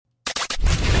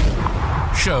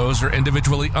shows are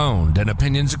individually owned and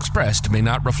opinions expressed may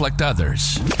not reflect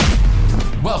others.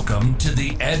 Welcome to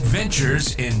the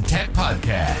Adventures in Tech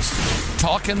podcast,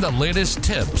 talking the latest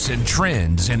tips and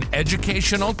trends in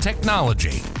educational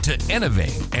technology to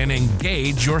innovate and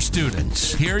engage your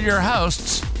students. Here are your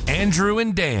hosts, Andrew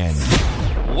and Dan.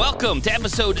 Welcome to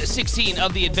episode 16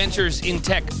 of the Adventures in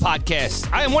Tech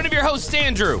podcast. I am one of your hosts,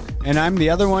 Andrew. And I'm the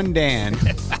other one, Dan.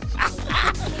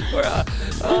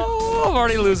 I'm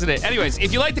already losing it. Anyways,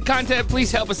 if you like the content,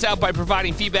 please help us out by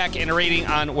providing feedback and a rating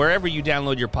on wherever you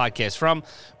download your podcast from.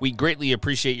 We greatly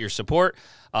appreciate your support.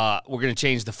 We're going to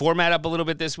change the format up a little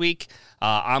bit this week.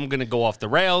 I'm going to go off the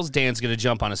rails. Dan's going to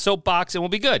jump on a soapbox, and we'll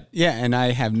be good. Yeah, and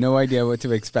I have no idea what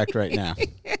to expect right now.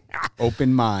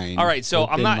 Open mind. All right, so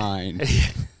Open I'm not... mind.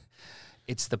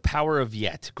 It's the power of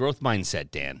yet. Growth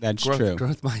mindset, Dan. That's true.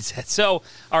 Growth mindset. So,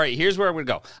 all right, here's where I'm going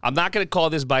to go. I'm not going to call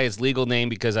this by its legal name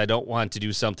because I don't want to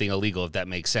do something illegal, if that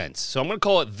makes sense. So I'm going to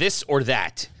call it this or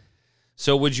that.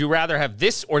 So would you rather have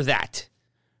this or that?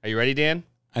 Are you ready, Dan?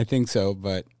 I think so,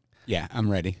 but yeah, I'm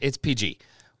ready. It's PG.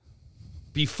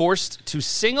 Be forced to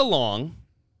sing along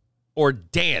or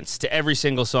dance to every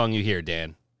single song you hear,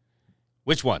 Dan.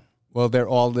 Which one? Well, they're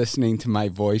all listening to my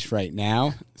voice right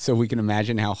now, so we can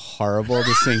imagine how horrible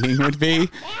the singing would be.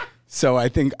 So I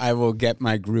think I will get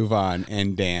my groove on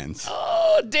and dance.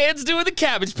 Oh, Dan's doing the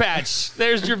Cabbage Patch.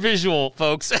 There's your visual,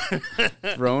 folks.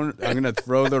 I'm going to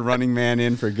throw the Running Man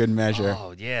in for good measure.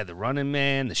 Oh, yeah, the Running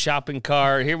Man, the shopping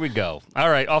cart. Here we go. All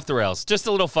right, off the rails. Just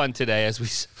a little fun today as we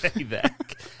say that.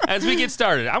 As we get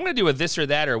started, I'm going to do a this or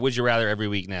that or would you rather every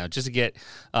week now, just to get,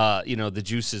 the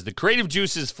juices, the creative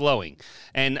juices flowing,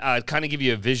 and kind of give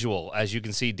you a visual, as you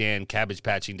can see Dan cabbage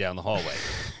patching down the hallway.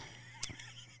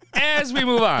 As we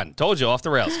move on, told you, off the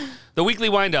rails. The weekly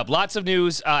windup, lots of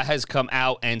news has come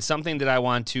out, and something that I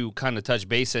want to kind of touch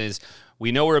base is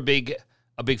we know we're a big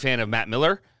fan of Matt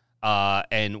Miller,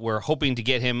 and we're hoping to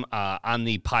get him on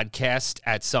the podcast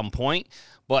at some point.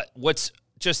 But what's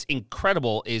just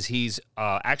incredible is he's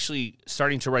actually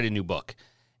starting to write a new book,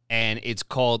 and it's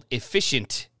called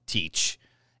Efficient Teach,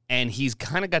 and he's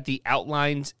kind of got the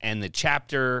outlines and the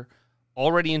chapter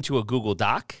already into a Google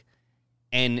Doc,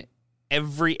 and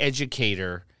every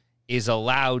educator is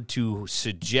allowed to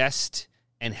suggest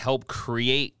and help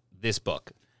create this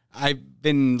book. I've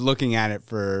been looking at it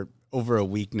for over a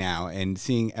week now and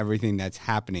seeing everything that's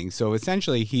happening. So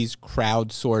essentially, he's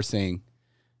crowdsourcing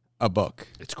a book.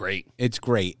 It's great. It's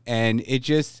great. And it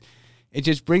just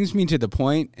brings me to the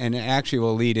point, and it actually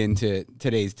will lead into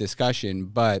today's discussion,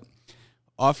 but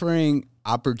offering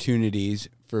opportunities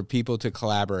for people to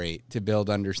collaborate, to build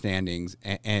understandings,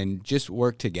 and just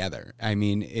work together. I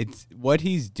mean, it's what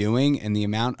he's doing and the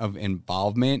amount of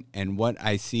involvement and what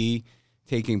I see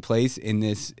taking place in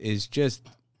this is just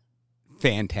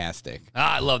fantastic.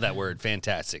 I love that word,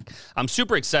 fantastic. I'm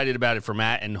super excited about it for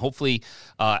Matt, and hopefully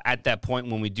at that point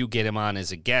when we do get him on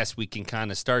as a guest, we can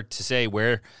kind of start to say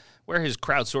where his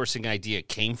crowdsourcing idea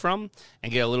came from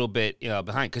and get a little bit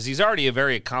behind, because he's already a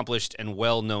very accomplished and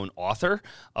well-known author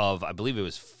of, I believe it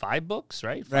was 5 books,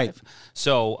 right? 5. Right.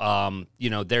 So,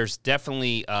 there's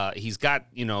definitely, he's got,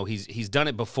 he's done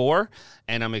it before,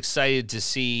 and I'm excited to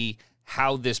see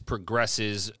how this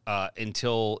progresses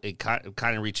until it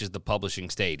kind of reaches the publishing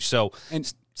stage. So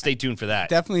stay tuned for that.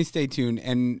 Definitely stay tuned.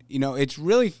 And, it's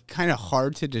really kind of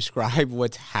hard to describe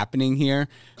what's happening here.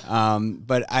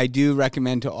 But I do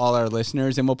recommend to all our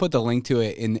listeners, and we'll put the link to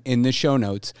it in the show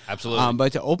notes. Absolutely.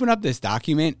 But to open up this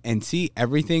document and see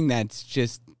everything that's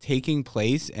just taking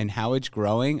place and how it's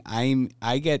growing,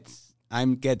 I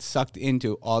get sucked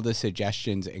into all the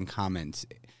suggestions and comments.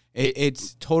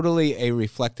 It's totally a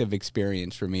reflective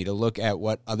experience for me to look at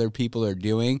what other people are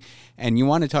doing. And you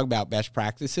want to talk about best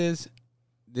practices?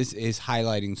 This is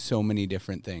highlighting so many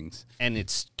different things. And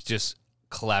it's just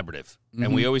collaborative. Mm-hmm.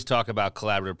 And we always talk about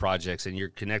collaborative projects, and you're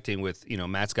connecting with,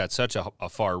 Matt's got such a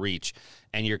far reach,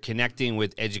 and you're connecting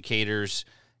with educators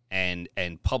and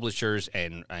publishers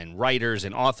and writers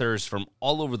and authors from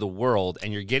all over the world,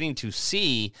 and you're getting to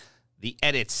see the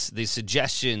edits, the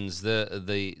suggestions,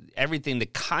 the everything, the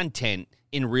content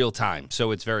in real time. So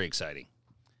it's very exciting.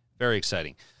 Very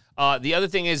exciting. The other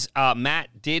thing is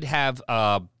Matt did have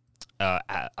a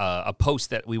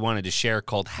post that we wanted to share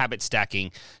called Habit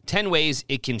Stacking, 10 Ways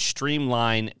It Can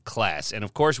Streamline Class. And,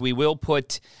 of course, we will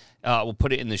put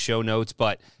it in the show notes,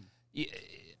 but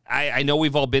I know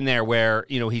we've all been there where,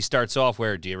 he starts off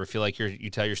where, do you ever feel like you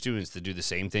tell your students to do the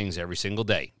same things every single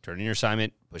day? Turn in your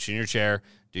assignment, push in your chair,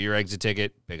 do your exit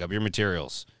ticket, pick up your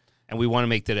materials. And we want to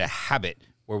make that a habit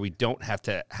where we don't have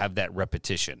to have that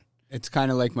repetition. It's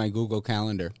kind of like my Google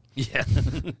Calendar. Yeah.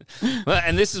 Well,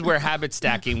 and this is where habit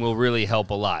stacking will really help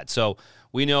a lot. So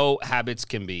we know habits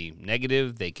can be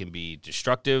negative. They can be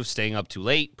destructive, staying up too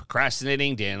late,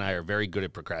 procrastinating. Dan and I are very good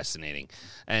at procrastinating.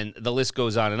 And the list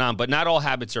goes on and on. But not all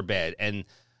habits are bad. And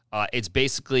it's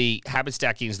basically habit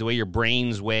stacking is the way your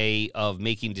brain's way of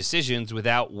making decisions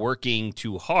without working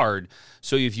too hard.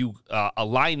 So if you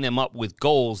align them up with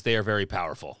goals, they are very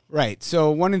powerful. Right. So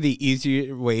one of the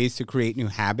easier ways to create new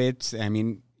habits, I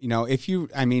mean,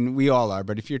 we all are,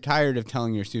 but if you're tired of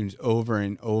telling your students over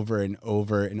and over and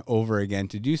over and over again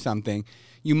to do something,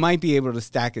 you might be able to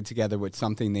stack it together with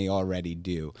something they already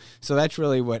do. So that's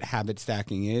really what habit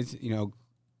stacking is.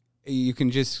 You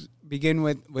can just begin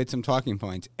with some talking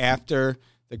points. After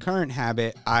the current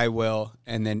habit, I will,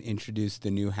 and then introduce the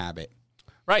new habit.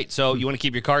 Right. So you want to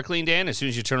keep your car clean, Dan? As soon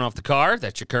as you turn off the car,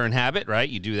 that's your current habit, right?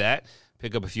 You do that.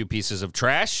 Pick up a few pieces of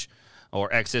trash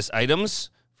or excess items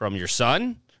from your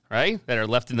son, right, that are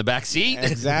left in the back seat.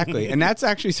 Exactly. And that's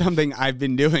actually something I've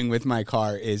been doing with my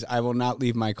car is I will not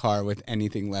leave my car with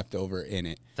anything left over in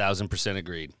it. 1,000%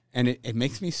 agreed. And it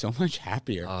makes me so much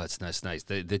happier. Oh, it's nice.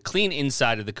 The clean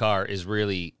inside of the car is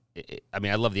really, I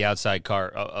mean, I love the outside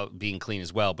car being clean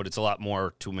as well, but it's a lot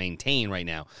more to maintain right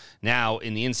now. Now,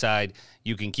 in the inside,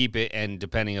 you can keep it, and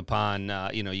depending upon,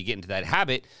 you get into that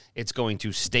habit, it's going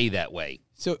to stay that way.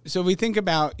 So we think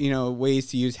about, ways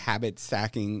to use habit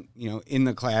stacking, in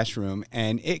the classroom,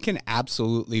 and it can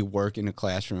absolutely work in a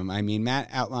classroom. I mean, Matt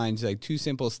outlines like 2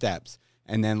 simple steps.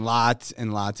 And then lots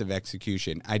and lots of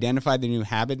execution. Identify the new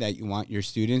habit that you want your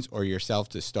students or yourself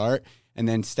to start, and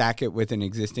then stack it with an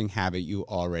existing habit you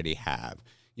already have.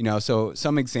 So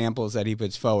some examples that he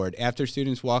puts forward. After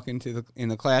students walk in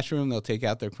the classroom, they'll take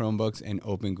out their Chromebooks and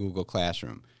open Google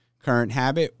Classroom. Current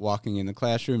habit, walking in the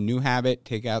classroom. New habit,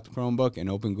 take out the Chromebook and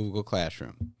open Google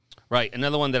Classroom. Right.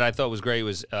 Another one that I thought was great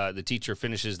was the teacher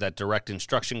finishes that direct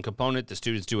instruction component. The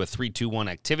students do a 3-2-1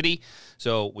 activity.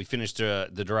 So we finished the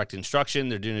direct instruction.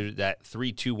 They're doing that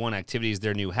 3-2-1 activity is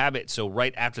their new habit. So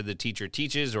right after the teacher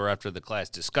teaches or after the class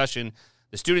discussion,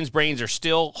 the students' brains are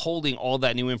still holding all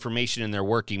that new information in their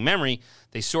working memory.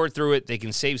 They sort through it. They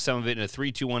can save some of it in a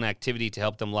 3-2-1 activity to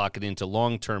help them lock it into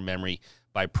long-term memory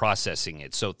by processing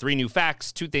it. So 3 new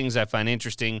facts, 2 things I find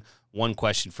interesting, 1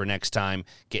 question for next time.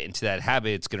 Get into that habit.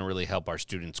 It's going to really help our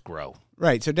students grow.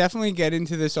 Right. So definitely get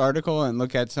into this article and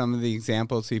look at some of the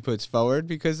examples he puts forward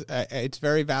because it's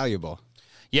very valuable.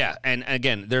 Yeah, and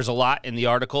again, there's a lot in the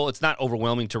article. It's not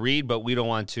overwhelming to read, but we don't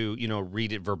want to,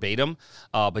 read it verbatim.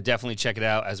 But definitely check it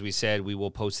out. As we said, we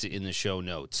will post it in the show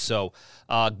notes. So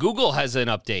Google has an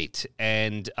update,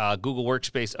 and Google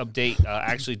Workspace update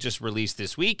actually just released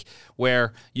this week,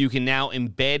 where you can now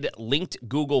embed linked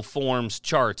Google Forms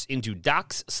charts into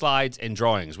docs, slides, and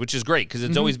drawings, which is great because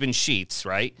it's always been sheets,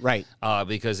 right? Right.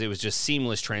 Because it was just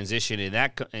seamless transition in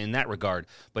that regard.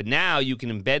 But now you can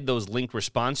embed those linked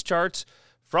response charts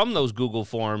from those Google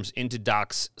Forms into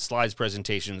docs, slides,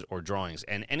 presentations, or drawings.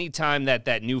 And anytime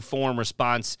that new form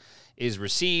response is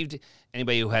received,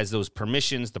 anybody who has those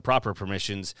permissions, the proper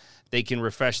permissions, they can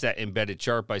refresh that embedded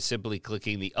chart by simply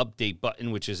clicking the update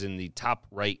button, which is in the top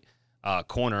right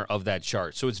corner of that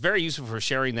chart. So it's very useful for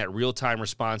sharing that real-time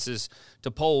responses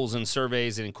to polls and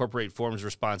surveys and incorporate forms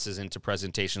responses into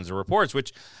presentations or reports,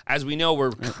 which, as we know,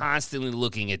 we're constantly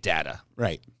looking at data.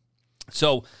 Right.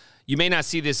 So you may not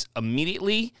see this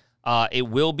immediately. It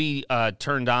will be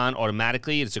turned on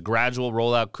automatically. It's a gradual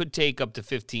rollout. Could take up to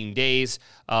 15 days,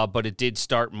 but it did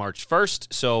start March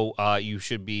 1st. So you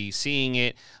should be seeing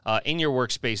it in your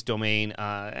workspace domain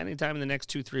anytime in the next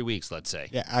 2-3 weeks, let's say.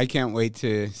 Yeah, I can't wait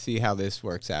to see how this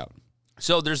works out.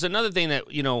 So there's another thing that,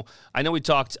 I know we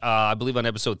talked, I believe, on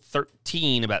episode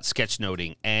 13 about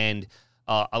sketchnoting. And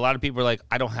a lot of people are like,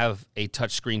 I don't have a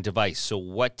touchscreen device. So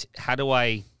how do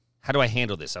I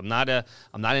handle this? I'm not an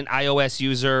iOS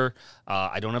user.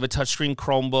 I don't have a touchscreen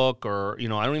Chromebook, or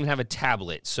I don't even have a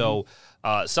tablet. So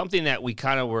something that we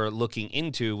kind of were looking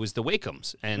into was the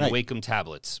Wakems and Right. Wacom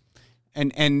tablets.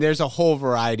 And there's a whole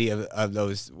variety of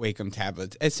those Wacom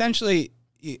tablets. Essentially,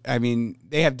 I mean,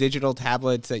 they have digital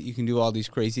tablets that you can do all these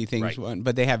crazy things on,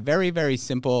 but they have very, very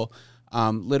simple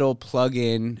little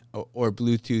plug-in or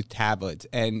Bluetooth tablets.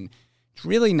 And it's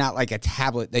really not like a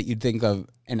tablet that you'd think of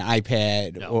an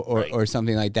iPad or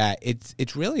something like that.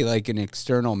 It's really like an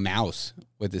external mouse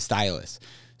with a stylus.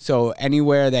 So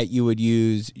anywhere that you would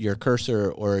use your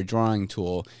cursor or a drawing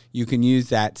tool, you can use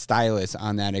that stylus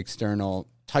on that external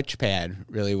touchpad,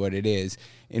 really what it is,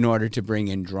 in order to bring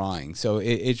in drawing. So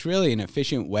it's really an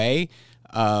efficient way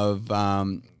of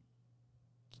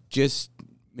just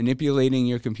manipulating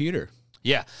your computer.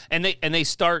 Yeah, and they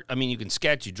start. I mean, you can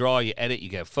sketch, you draw, you edit, you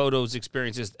get photos,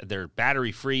 experiences. They're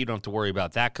battery free. You don't have to worry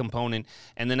about that component.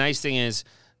 And the nice thing is,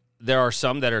 there are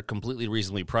some that are completely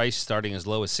reasonably priced, starting as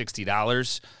low as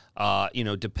 $60.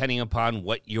 Depending upon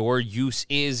what your use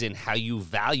is and how you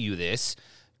value this,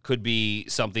 could be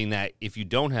something that if you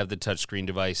don't have the touchscreen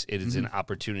device, it is an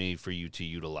opportunity for you to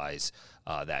utilize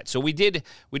that. So we did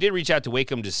reach out to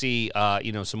Wacom to see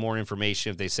some more information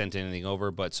if they sent anything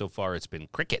over, but so far it's been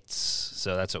crickets.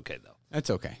 So that's okay though. That's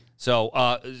okay.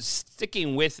 So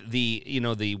sticking with the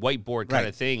whiteboard kind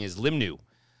of thing is Limnu,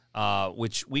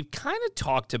 which we've kind of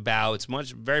talked about. It's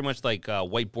very much like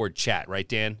whiteboard chat, right,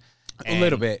 Dan? A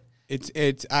little bit.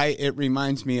 It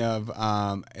reminds me of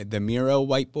the Miro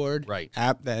whiteboard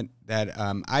app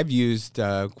that I've used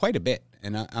quite a bit,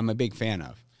 and I'm a big fan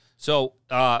of. So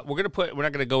we're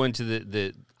not gonna go into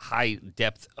the high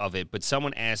depth of it, but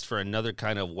someone asked for another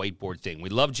kind of whiteboard thing. We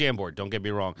love Jamboard, don't get me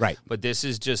wrong, right? But this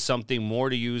is just something more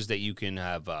to use that you can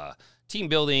have. Team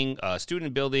building,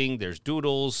 student building, there's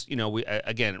doodles,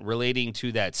 again, relating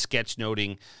to that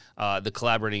sketchnoting, the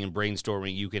collaborating and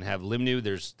brainstorming, you can have Limnu.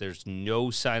 There's no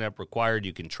sign up required.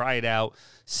 You can try it out,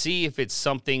 see if it's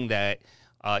something that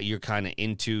you're kind of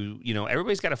into.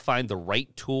 Everybody's got to find the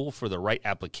right tool for the right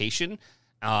application.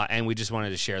 And we just wanted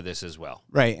to share this as well.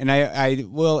 Right. And I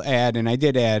will add, and I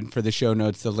did add for the show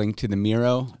notes, the link to the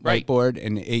Miro whiteboard.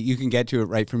 And you can get to it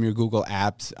right from your Google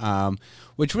Apps.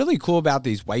 What's really cool about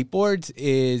these whiteboards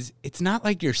is it's not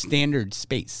like your standard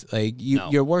space. Like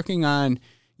you're working on,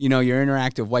 your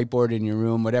interactive whiteboard in your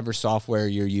room, whatever software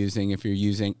you're using. If you're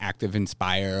using Active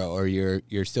Inspire or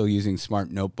you're still using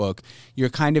Smart Notebook, you're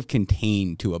kind of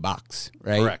contained to a box,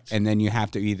 right? Correct. And then you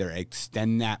have to either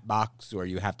extend that box or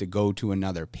you have to go to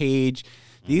another page.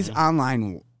 These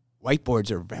online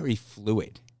whiteboards are very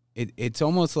fluid. It's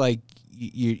almost like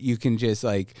you can just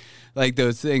like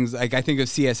those things. Like I think of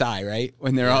CSI, right?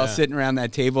 When they're all sitting around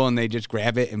that table and they just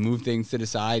grab it and move things to the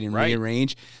side and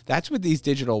rearrange. That's what these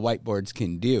digital whiteboards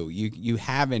can do. You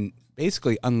have an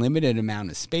basically unlimited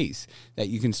amount of space that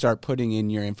you can start putting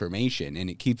in your information, and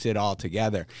it keeps it all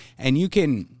together. And you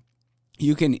can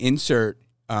insert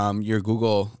your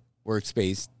Google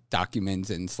Workspace documents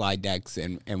and slide decks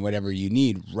and whatever you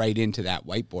need right into that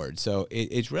whiteboard. So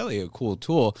it's really a cool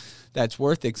tool that's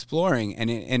worth exploring, and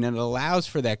it allows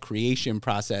for that creation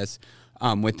process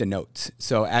with the notes.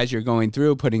 So as you're going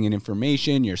through, putting in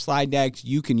information, your slide decks,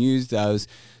 you can use those,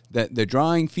 the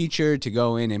drawing feature to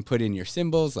go in and put in your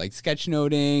symbols like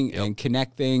sketchnoting and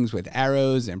connect things with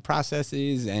arrows and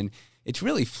processes, and it's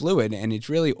really fluid and it's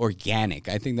really organic.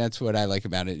 I think that's what I like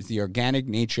about it, is the organic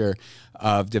nature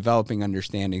of developing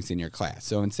understandings in your class.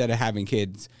 So instead of having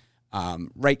kids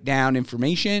write down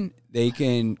information, they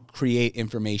can create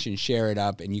information, share it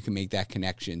up, and you can make that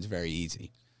connections very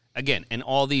easy. Again, and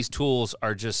all these tools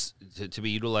are just to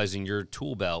be utilizing your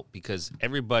tool belt, because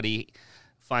everybody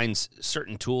finds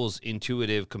certain tools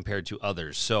intuitive compared to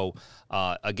others. So,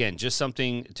 again, just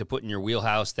something to put in your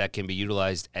wheelhouse that can be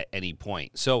utilized at any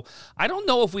point. So, I don't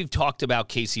know if we've talked about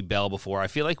Casey Bell before. I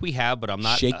feel like we have, but I'm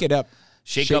not. Shake it up.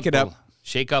 Shake it up.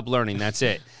 Shake Up Learning. That's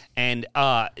it. And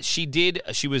she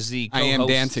was the co-host. I am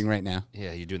dancing right now.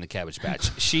 Yeah, you're doing the Cabbage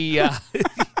Patch. She off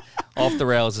the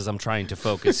rails as I'm trying to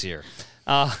focus here.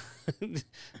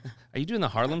 Are you doing the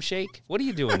Harlem Shake? What are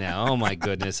you doing now? Oh, my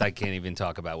goodness. I can't even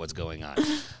talk about what's going on.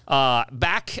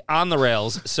 Back on the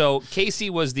rails. So Casey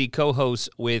was the co-host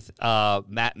with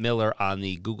Matt Miller on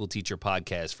the Google Teacher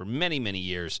podcast for many, many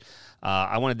years.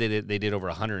 They did over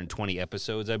 120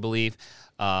 episodes, I believe,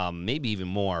 maybe even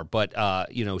more. But,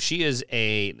 she is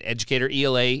an educator.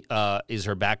 ELA is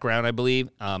her background, I believe,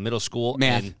 middle school.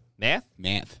 Math. And math?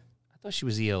 Math. I thought she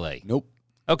was ELA. Nope.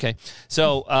 Okay.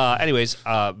 So, anyways,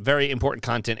 very important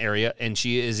content area, and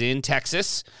she is in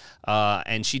Texas,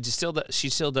 and she still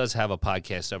does have a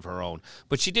podcast of her own.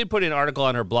 But she did put an article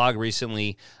on her blog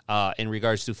recently in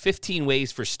regards to 15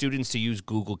 ways for students to use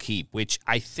Google Keep, which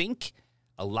I think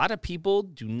a lot of people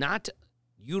do not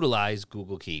utilize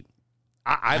Google Keep.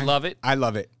 I love it. I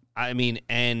love it. I mean,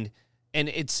 and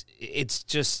it's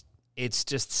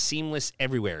just seamless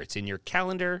everywhere. It's in your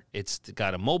calendar. It's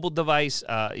got a mobile device,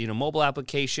 mobile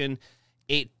application.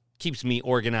 It keeps me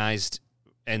organized,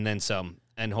 and then some.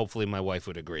 And hopefully my wife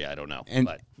would agree. I don't know.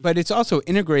 But it's also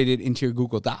integrated into your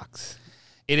Google Docs.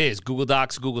 It is. Google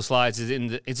Docs, Google Slides.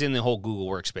 It's in the whole Google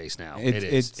Workspace now.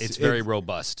 It's very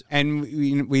robust. And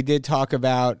we did talk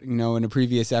about, in a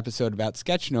previous episode about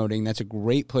sketchnoting. That's a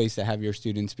great place to have your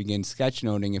students begin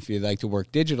sketchnoting if you'd like to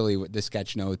work digitally with the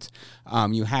sketch notes.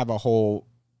 You have a whole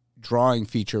drawing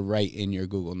feature right in your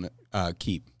Google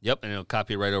Keep. Yep, and it'll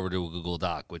copy it right over to a Google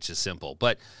Doc, which is simple.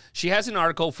 But she has an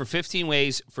article for 15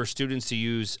 ways for students to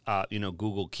use,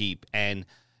 Google Keep. And,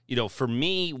 for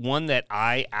me, one that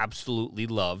I absolutely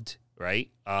loved, right,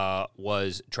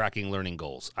 was tracking learning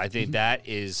goals. I think that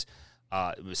is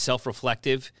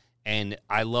self-reflective, and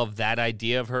I love that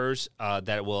idea of hers, that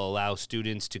it will allow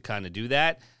students to kind of do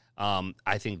that.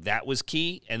 I think that was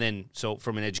key. And then, so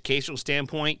from an educational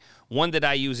standpoint, one that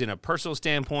I use in a personal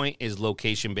standpoint is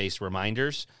location-based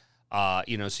reminders. So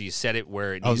you set it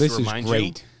where it needs to remind you.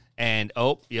 Great. And,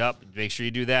 make sure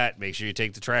you do that. Make sure you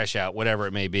take the trash out, whatever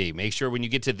it may be. Make sure when you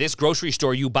get to this grocery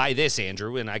store, you buy this,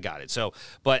 Andrew, and I got it. So,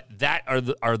 but that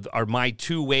are my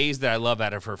 2 ways that I love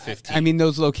out of her 15. I mean,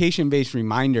 those location-based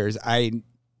reminders, I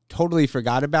totally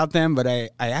forgot about them, but I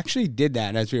actually did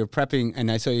that as we were prepping,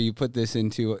 and I saw you put this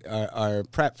into our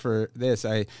prep for this.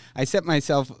 I set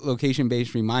myself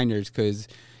location-based reminders because,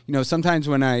 sometimes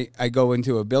when I go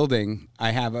into a building,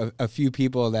 I have a few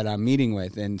people that I'm meeting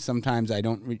with, and sometimes I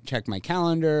don't check my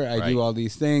calendar. I do all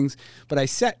these things, but I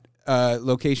set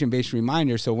location-based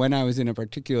reminders. So when I was in a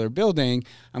particular building,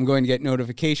 I'm going to get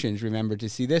notifications. Remember to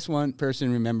see this one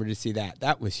person, remember to see that.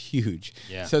 That was huge.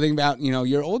 Yeah. So think about,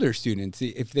 your older students.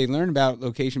 If they learn about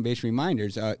location-based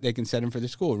reminders, they can set them for the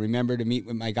school. Remember to meet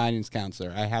with my guidance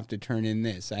counselor. I have to turn in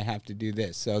this. I have to do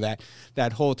this. So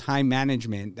that whole time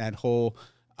management, that whole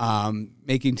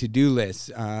making to-do lists.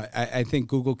 I think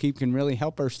Google Keep can really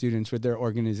help our students with their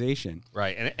organization.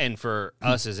 Right. And for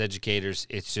us as educators,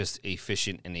 it's just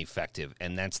efficient and effective.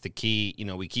 And that's the key.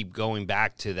 We keep going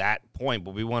back to that point,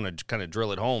 but we want to kind of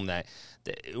drill it home that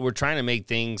we're trying to make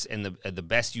things in the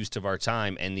best use of our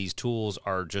time, and these tools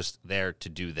are just there to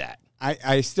do that.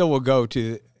 I still will go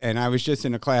to, and I was just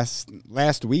in a class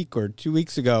last week or 2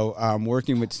 weeks ago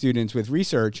working with students with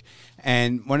research,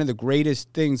 and one of the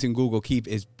greatest things in Google Keep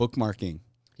is bookmarking.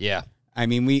 Yeah. I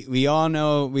mean, we all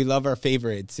know we love our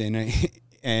favorites,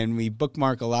 and we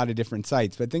bookmark a lot of different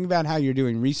sites, but think about how you're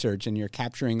doing research and you're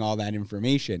capturing all that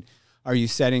information. Are you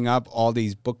setting up all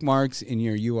these bookmarks in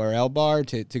your URL bar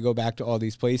to go back to all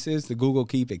these places? The Google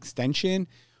Keep extension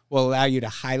will allow you to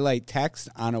highlight text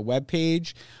on a web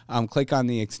page. Click on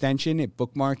the extension, it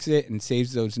bookmarks it and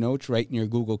saves those notes right in your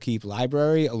Google Keep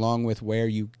library along with where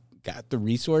you got the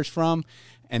resource from.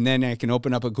 And then I can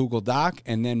open up a Google Doc,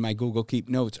 and then my Google Keep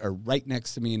notes are right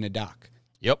next to me in the doc.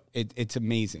 Yep. It's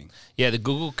amazing. Yeah, the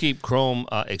Google Keep Chrome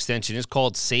extension is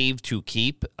called Save to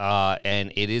Keep,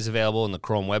 and it is available in the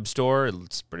Chrome Web Store.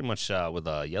 It's pretty much with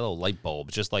a yellow light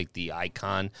bulb, just like the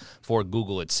icon for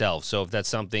Google itself. So if that's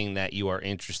something that you are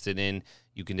interested in,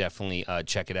 you can definitely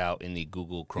check it out in the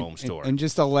Google Chrome Store. And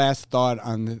just a last thought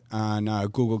on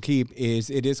Google Keep is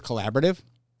it is collaborative.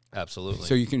 Absolutely.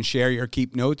 So you can share your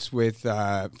Keep notes with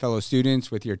fellow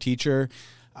students, with your teacher,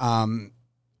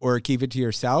 or keep it to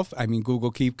yourself. I mean, Google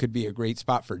Keep could be a great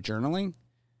spot for journaling.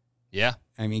 Yeah.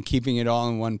 I mean, keeping it all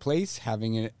in one place,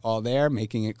 having it all there,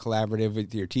 making it collaborative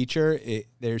with your teacher.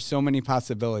 There's so many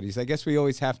possibilities. I guess we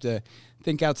always have to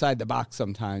think outside the box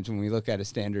sometimes when we look at a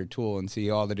standard tool and see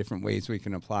all the different ways we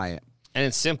can apply it. And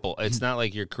it's simple. It's not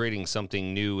like you're creating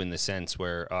something new in the sense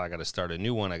where, I got to start a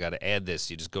new one. I got to add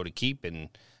this. You just go to Keep and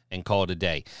call it a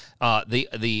day.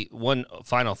 The one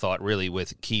final thought really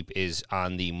with Keep is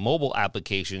on the mobile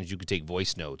applications, you can take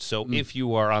voice notes. So if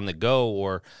you are on the go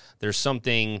or there's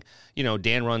something,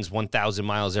 Dan runs 1,000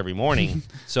 miles every morning,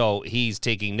 so he's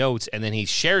taking notes and then he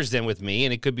shares them with me,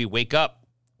 and it could be wake up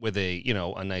with a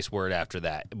nice word after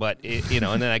that. But,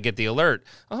 and then I get the alert,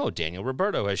 Daniel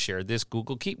Roberto has shared this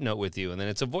Google Keep note with you, and then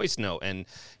it's a voice note. And,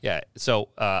 yeah, so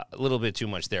a little bit too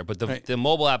much there. But the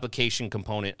mobile application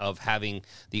component of having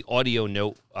the audio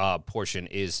note portion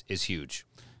is huge.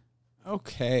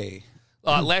 Okay.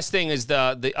 Last thing is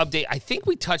the update. I think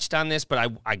we touched on this,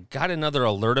 but I got another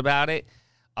alert about it.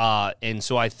 And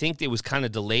so I think it was kind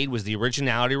of delayed was the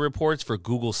originality reports for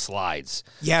Google Slides.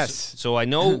 Yes. So I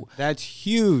know that's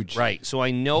huge. Right. So I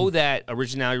know that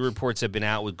originality reports have been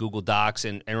out with Google Docs,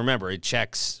 and remember, it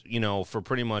checks, for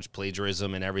pretty much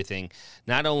plagiarism and everything,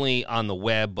 not only on the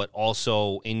web, but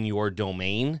also in your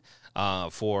domain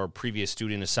for previous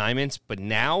student assignments. But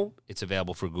now it's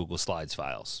available for Google Slides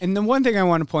files. And the one thing I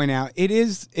want to point out, it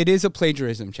is a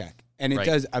plagiarism check. And it Right.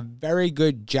 does a very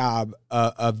good job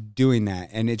of doing that.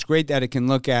 And it's great that it can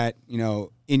look at,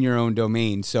 in your own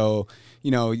domain. So,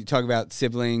 you talk about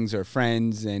siblings or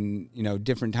friends and,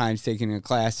 different times taking the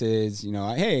classes,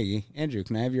 hey, Andrew,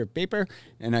 can I have your paper?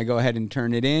 And I go ahead and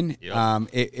turn it in. Yep.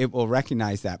 It will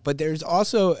recognize that. But there's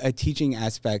also a teaching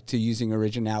aspect to using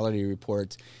originality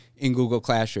reports in Google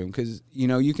Classroom because,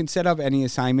 you can set up any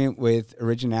assignment with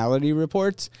originality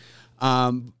reports.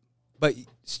 But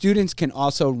students can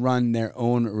also run their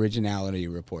own originality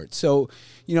reports. So,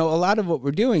 a lot of what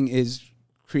we're doing is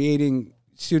creating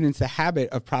students the habit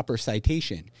of proper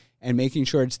citation and making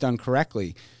sure it's done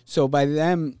correctly. So by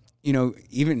them,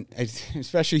 even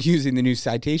especially using the new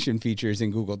citation features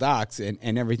in Google Docs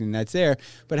and everything that's there,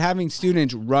 but having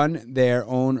students run their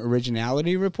own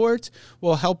originality reports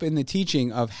will help in the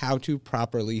teaching of how to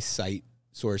properly cite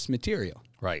source material.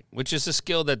 Right, which is a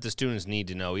skill that the students need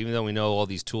to know, even though we know all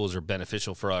these tools are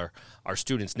beneficial for our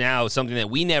students now, something that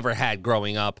we never had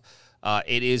growing up.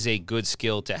 It is a good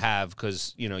skill to have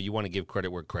because, you want to give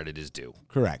credit where credit is due.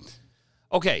 Correct.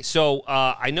 Okay, so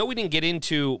I know we didn't get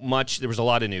into much. There was a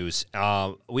lot of news.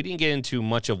 We didn't get into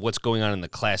much of what's going on in the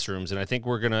classrooms, and I think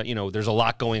we're going to, there's a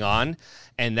lot going on,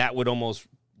 and that would almost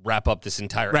wrap up this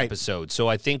entire episode. So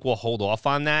I think we'll hold off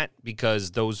on that because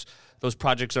those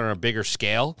projects are on a bigger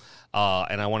scale,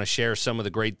 and I want to share some of the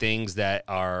great things that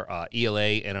our ELA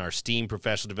and our STEAM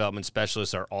professional development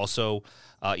specialists are also,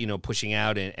 pushing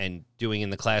out and doing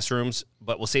in the classrooms.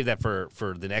 But we'll save that for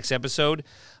the next episode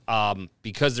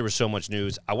because there was so much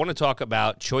news. I want to talk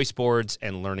about choice boards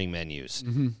and learning menus.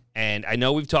 Mm-hmm. And I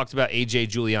know we've talked about A.J.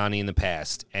 Giuliani in the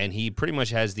past, and he pretty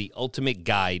much has the ultimate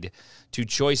guide to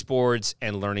choice boards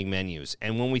and learning menus.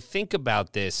 And when we think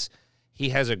about this, he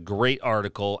has a great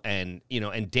article, and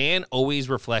Dan always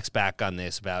reflects back on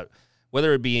this about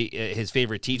whether it be his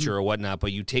favorite teacher or whatnot,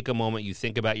 but you take a moment, you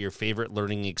think about your favorite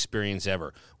learning experience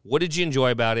ever. What did you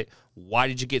enjoy about it? Why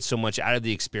did you get so much out of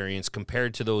the experience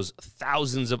compared to those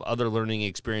thousands of other learning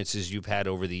experiences you've had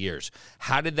over the years?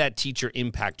 How did that teacher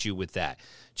impact you with that?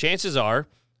 Chances are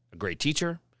a great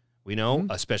teacher, we know,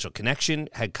 a special connection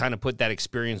had kind of put that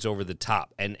experience over the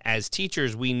top. And as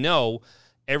teachers, we know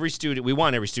we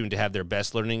want every student to have their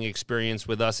best learning experience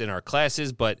with us in our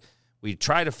classes, but we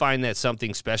try to find that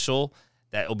something special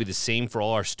that will be the same for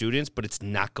all our students, but it's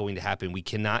not going to happen. We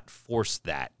cannot force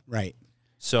that. Right.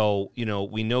 So,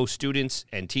 we know students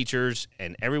and teachers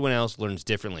and everyone else learns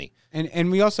differently.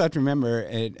 And we also have to remember,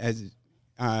 as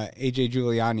A.J.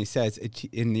 Giuliani says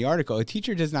in the article, a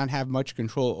teacher does not have much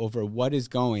control over what is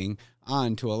going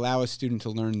on to allow a student to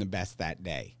learn the best that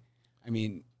day. I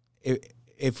mean,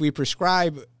 if we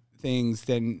prescribe things,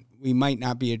 then we might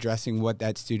not be addressing what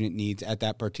that student needs at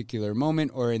that particular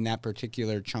moment or in that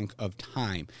particular chunk of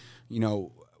time,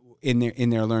 in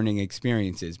their learning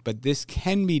experiences. But this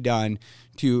can be done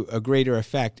to a greater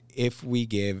effect if we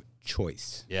give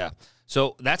choice. Yeah.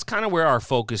 So that's kind of where our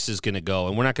focus is going to go,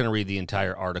 and we're not going to read the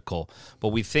entire article, but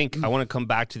we think I want to come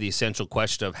back to the essential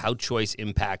question of how choice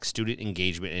impacts student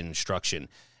engagement and instruction.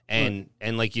 And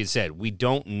like you said, we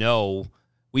know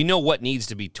what needs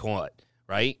to be taught,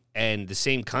 right? And the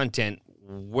same content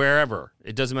wherever.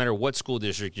 It doesn't matter what school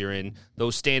district you're in.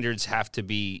 Those standards have to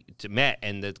be met,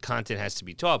 and the content has to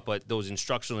be taught, but those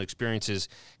instructional experiences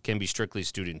can be strictly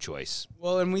student choice.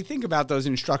 Well, and we think about those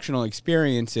instructional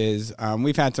experiences.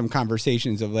 We've had some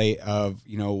conversations of late of,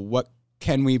 what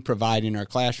can we provide in our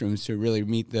classrooms to really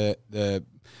meet the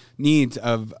needs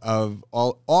of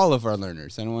all of our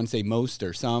learners. I don't want to say most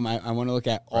or some. I want to look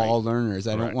at all learners.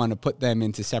 I don't want to put them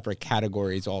into separate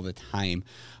categories all the time.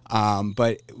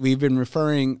 But we've been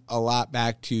referring a lot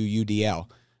back to UDL,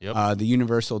 the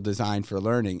Universal Design for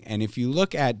Learning. And if you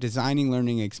look at designing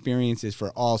learning experiences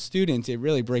for all students, it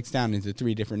really breaks down into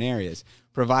 3 different areas.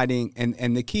 Providing,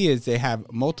 and the key is they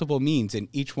have multiple means in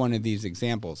each one of these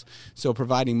examples. So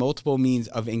providing multiple means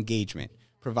of engagement,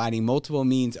 providing multiple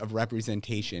means of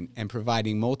representation, and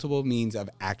providing multiple means of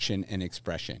action and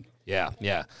expression.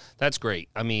 Yeah, that's great.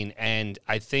 I mean, and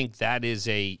I think that is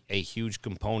a huge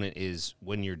component is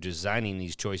when you're designing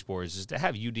these choice boards is to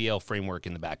have UDL framework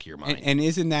in the back of your mind. And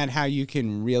isn't that how you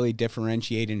can really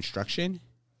differentiate instruction?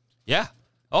 Yeah.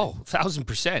 Oh,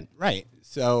 1,000%. Right.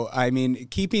 So, I mean,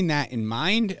 keeping that in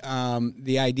mind,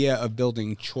 the idea of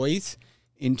building choice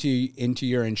into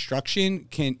your instruction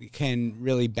can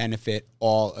really benefit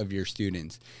all of your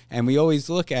students. And we always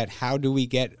look at how do we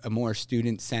get a more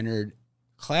student-centered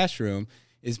classroom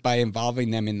is by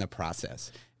involving them in the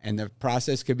process. And the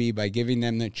process could be by giving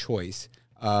them the choice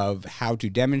of how to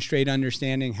demonstrate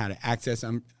understanding, how to access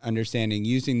understanding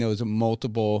using those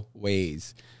multiple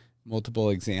ways, multiple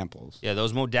examples. Yeah,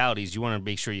 those modalities, you want to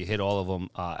make sure you hit all of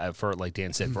them for, like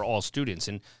Dan said, for all students.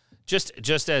 And just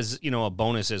as, a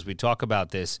bonus as we talk about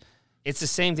this, it's the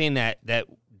same thing that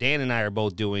Dan and I are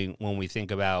both doing when we think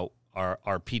about our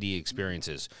PD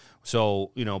experiences.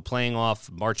 So, playing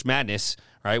off March Madness,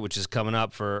 right, which is coming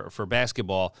up for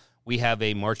basketball, we have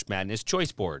a March Madness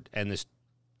choice board. And the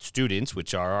students,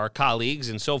 which are our colleagues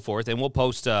and so forth, and we'll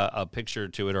post a picture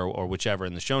to it or whichever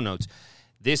in the show notes,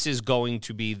 this is going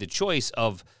to be the choice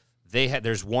of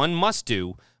there's one must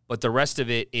do, but the rest of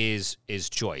it is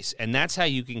choice. And that's how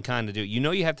you can kind of do it.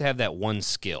 You have to have that one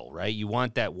skill, right? You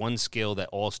want that one skill that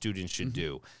all students should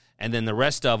do. And then the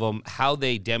rest of them, how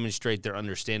they demonstrate their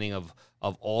understanding of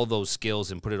all those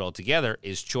skills and put it all together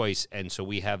is choice. And so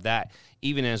we have that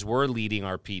even as we're leading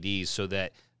our PDs so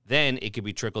that then it could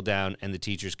be trickled down and the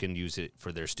teachers can use it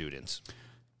for their students.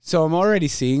 So I'm already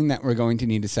seeing that we're going to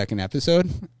need a second episode.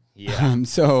 Yeah.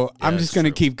 So I'm just going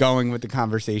to true. keep going with the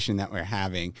conversation that we're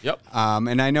having. Yep.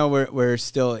 And I know we're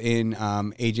still in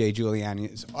AJ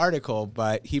Giuliani's article,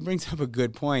 but he brings up a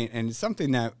good point, and it's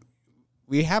something that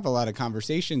we have a lot of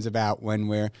conversations about when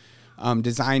we're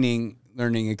designing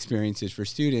learning experiences for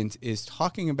students, is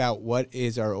talking about what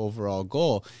is our overall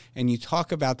goal. And you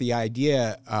talk about the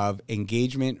idea of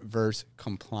engagement versus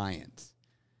compliance.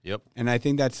 Yep. And I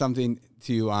think that's something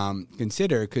to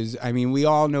consider, because I mean, we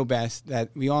all know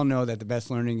that the best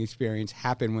learning experience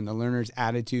happen when the learner's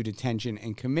attitude, attention,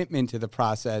 and commitment to the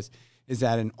process is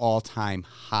at an all-time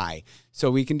high.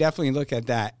 So we can definitely look at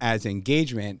that as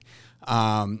engagement.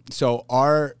 So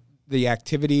are the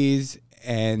activities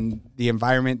and the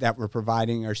environment that we're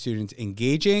providing our students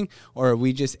engaging, or are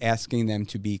we just asking them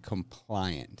to be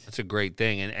compliant? That's a great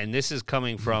thing. And this is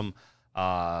coming from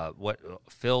what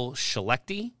Phil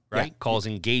Schlechte, right? Yeah. Calls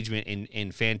engagement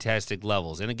in fantastic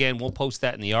levels. And again, we'll post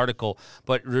that in the article,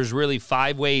 but there's really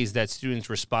 5 ways that students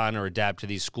respond or adapt to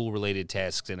these school-related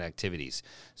tasks and activities.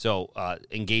 So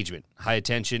engagement, high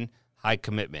attention, high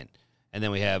commitment. And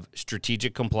then we have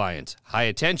strategic compliance, high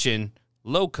attention,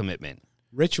 low commitment.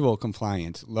 Ritual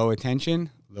compliance, low attention,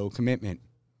 low commitment.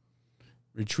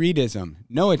 Retreatism,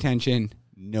 no attention,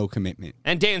 no commitment.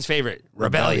 And Dan's favorite,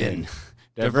 rebellion.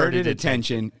 Diverted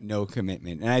attention, no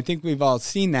commitment. And I think we've all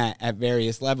seen that at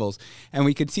various levels. And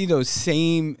we could see those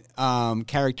same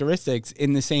characteristics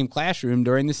in the same classroom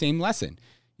during the same lesson.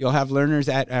 You'll have learners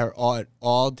at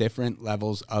all different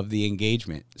levels of the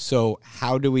engagement. So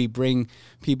how do we bring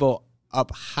people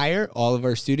up higher, all of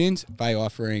our students, by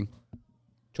offering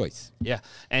choice? Yeah.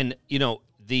 And,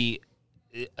 the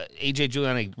AJ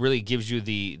Giuliani really gives you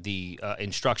the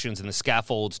instructions and the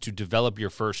scaffolds to develop your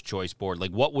first choice board.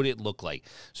 Like, what would it look like?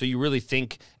 So you really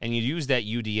think, and you use that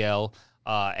UDL,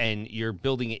 and you're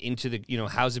building it into the,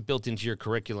 how's it built into your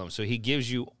curriculum? So he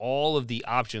gives you all of the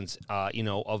options,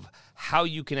 of how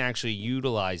you can actually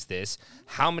utilize this,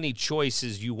 how many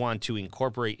choices you want to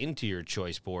incorporate into your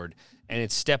choice board, and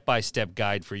it's step-by-step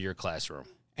guide for your classroom.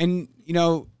 And,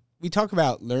 we talk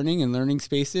about learning and learning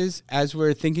spaces. As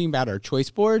we're thinking about our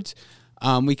choice boards,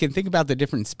 we can think about the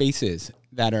different spaces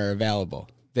that are available.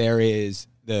 There is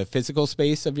the physical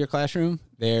space of your classroom.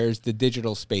 There's the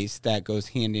digital space that goes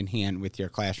hand in hand with your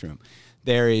classroom.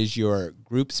 There is your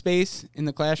group space in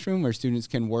the classroom where students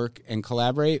can work and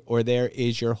collaborate, or there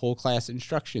is your whole class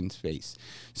instruction space.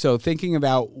 So thinking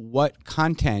about what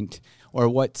content or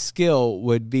what skill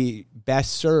would be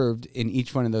best served in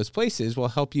each one of those places will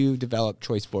help you develop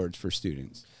choice boards for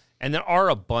students. And there are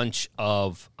a bunch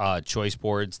of choice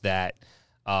boards that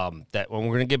when we're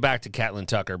going to get back to Catlin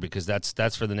Tucker, because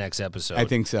that's for the next episode. I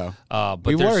think so. But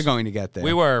we were going to get there.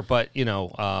 We were, but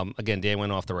again, Dan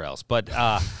went off the rails. But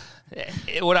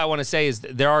what I want to say is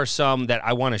there are some that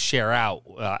I want to share out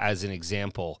as an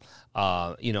example.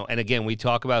 And again, we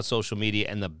talk about social media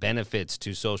and the benefits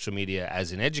to social media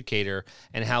as an educator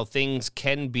and how things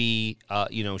can be,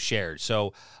 shared.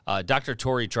 So Dr.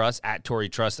 Tori Trust, at Tori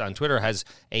Trust on Twitter, has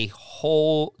a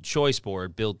whole choice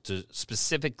board built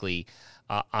specifically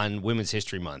on Women's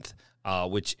History Month.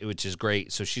 Which is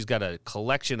great. So she's got a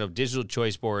collection of digital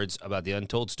choice boards about the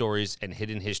untold stories and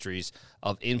hidden histories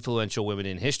of influential women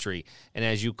in history. And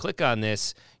as you click on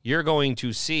this, you're going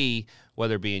to see,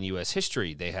 whether it be in U.S.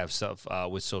 history, they have stuff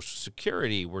with Social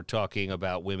Security. We're talking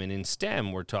about women in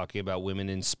STEM. We're talking about women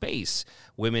in space,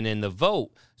 women in the vote.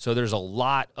 So there's a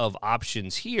lot of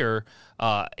options here,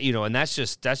 and that's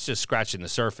just scratching the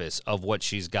surface of what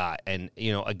she's got. And,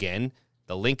 again,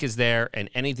 the link is there, and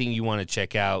anything you want to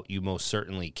check out, you most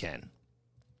certainly can.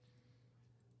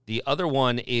 The other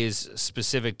one is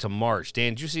specific to March.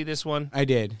 Dan, did you see this one? I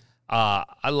did.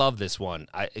 I love this one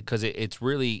because it's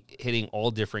really hitting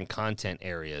all different content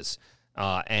areas,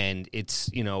 and it's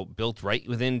built right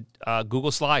within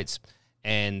Google Slides.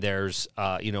 And there's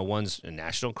one's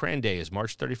National Cran Day is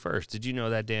March 31st. Did you know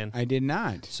that, Dan? I did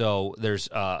not. So there's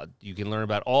you can learn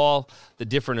about all the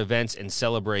different events and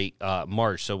celebrate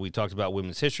March. So we talked about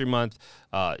Women's History Month,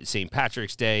 St.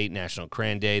 Patrick's Day, National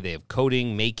Cran Day. They have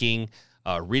coding, making.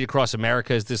 Read Across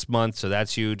America is this month, so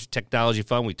that's huge. Technology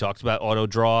fun. We talked about auto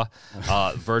draw,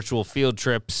 virtual field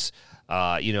trips,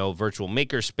 virtual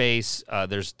makerspace.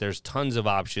 There's tons of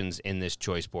options in this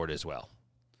choice board as well.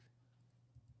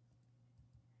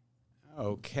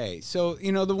 Okay. So,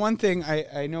 the one thing,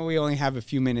 I know we only have a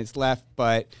few minutes left,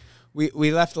 but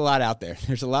we left a lot out there.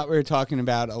 There's a lot we were talking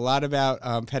about, a lot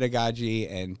about pedagogy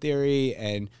and theory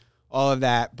and all of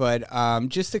that. But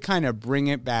just to kind of bring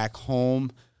it back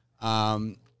home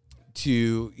to,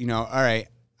 all right,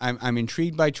 I'm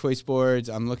intrigued by choice boards.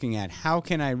 I'm looking at how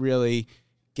can I really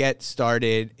get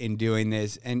started in doing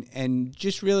this and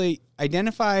just really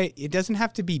identify, it doesn't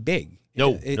have to be big.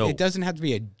 No. It doesn't have to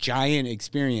be a giant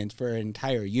experience for an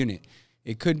entire unit.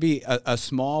 It could be a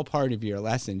small part of your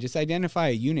lesson. Just identify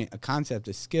a unit, a concept,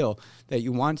 a skill that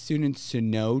you want students to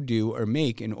know, do, or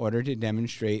make in order to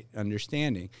demonstrate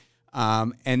understanding.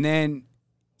 And then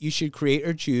you should create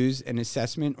or choose an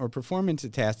assessment or performance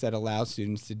task that allows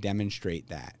students to demonstrate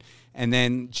that. And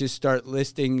then just start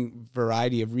listing a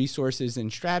variety of resources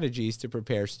and strategies to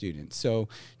prepare students. So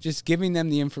just giving them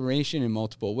the information in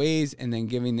multiple ways and then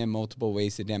giving them multiple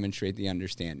ways to demonstrate the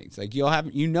understandings. Like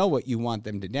you know what you want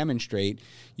them to demonstrate.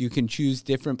 You can choose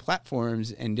different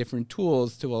platforms and different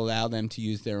tools to allow them to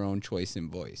use their own choice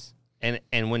and voice. And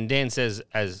when Dan says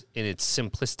as in its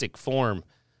simplistic form,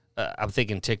 I'm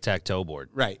thinking tic-tac-toe board.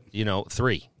 Right.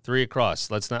 Three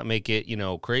across. Let's not make it,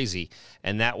 crazy.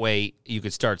 And that way you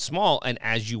could start small. And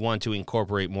as you want to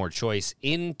incorporate more choice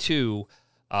into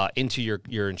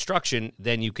your instruction,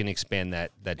 then you can expand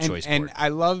that choice board.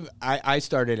 And I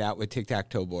started out with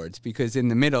tic-tac-toe boards because in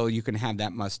the middle you can have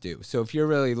that must-do. So if you're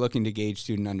really looking to gauge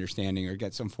student understanding or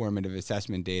get some formative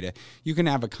assessment data, you can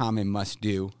have a common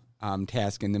must-do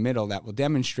task in the middle that will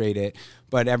demonstrate it,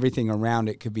 but everything around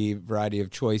it could be a variety of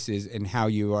choices in how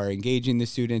you are engaging the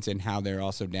students and how they're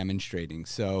also demonstrating.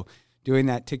 So doing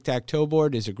that tic-tac-toe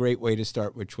board is a great way to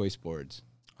start with choice boards.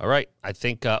 All right. I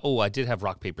think, I did have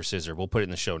rock, paper, scissors. We'll put it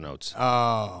in the show notes.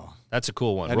 Oh. That's a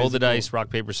cool one. Roll the dice, rock,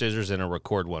 paper, scissors, and a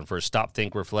record one for a stop,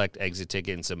 think, reflect, exit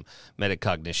ticket, and some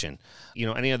metacognition.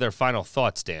 Any other final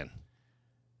thoughts, Dan?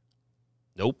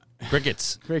 Nope.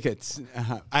 Crickets.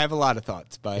 I have a lot of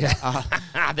thoughts, but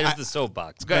there's the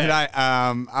soapbox. Go ahead.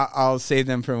 I'll save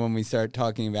them for when we start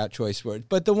talking about choice words.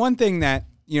 But the one thing that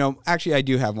actually, I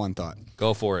do have one thought.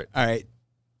 Go for it. All right.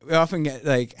 We often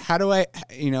get how do I,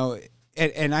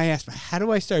 and I ask, how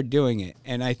do I start doing it?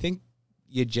 And I think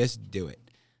you just do it.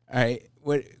 All right.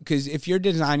 Because if you're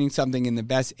designing something in the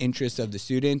best interest of the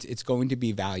students, it's going to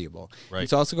be valuable. Right.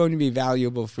 It's also going to be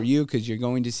valuable for you because you're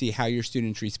going to see how your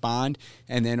students respond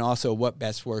and then also what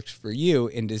best works for you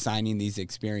in designing these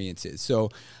experiences. So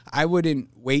I wouldn't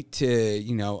wait to,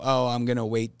 I'm going to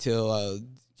wait till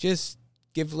just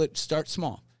start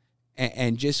small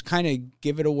and just kind of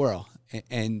give it a whirl.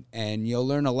 And you'll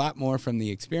learn a lot more from the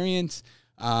experience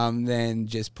than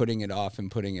just putting it off.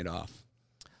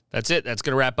 That's it. That's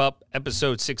going to wrap up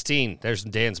episode 16. There's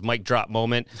Dan's mic drop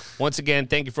moment. Once again,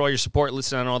 thank you for all your support.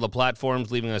 Listening on all the platforms,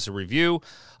 leaving us a review.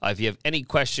 If you have any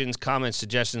questions, comments,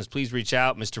 suggestions, please reach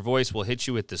out. Mr. Voice will hit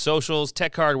you with the socials.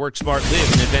 Tech hard, work smart,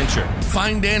 live an adventure.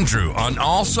 Find Andrew on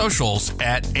all socials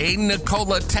at A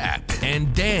Nicola Tech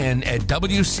and Dan at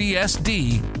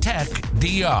WCSD Tech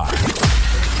DR.